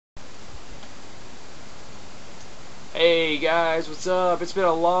Hey guys, what's up? It's been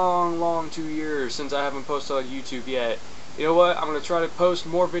a long 2 years since I haven't posted on YouTube yet. You know what? I'm going to try to post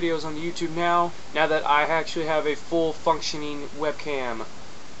more videos on YouTube now that I actually have a full functioning webcam.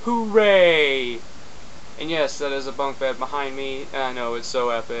 Hooray! And yes, that is a bunk bed behind me, and I know it's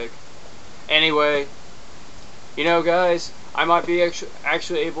so epic. Anyway, you know guys, I might be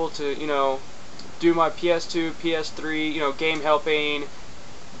actually able to, do my PS2, PS3, game helping,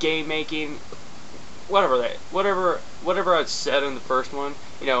 game making, whatever I'd said in the first one,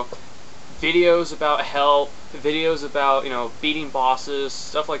 videos about help, videos about, beating bosses,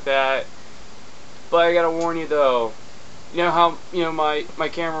 stuff like that. But I gotta warn you though, you know how, my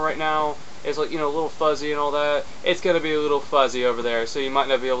camera right now is like, a little fuzzy and all that. It's gonna be a little fuzzy over there, so you might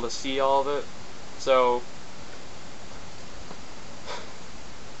not be able to see all of it. So,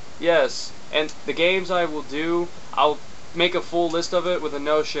 yes, and the games I will do, I'll make a full list of it with the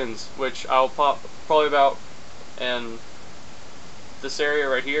notions, which I'll pop probably about in this area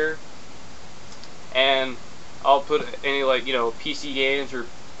right here, and I'll put any PC games or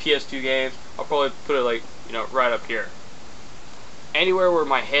PS2 games, I'll probably put it right up here, anywhere where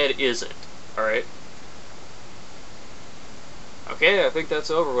my head isn't. Alright, okay, I think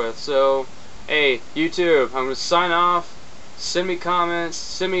that's over with. So hey YouTube, I'm gonna sign off. Send me comments,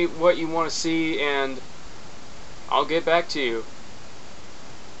 send me what you want to see, and I'll get back to you.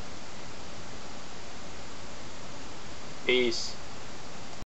 Peace.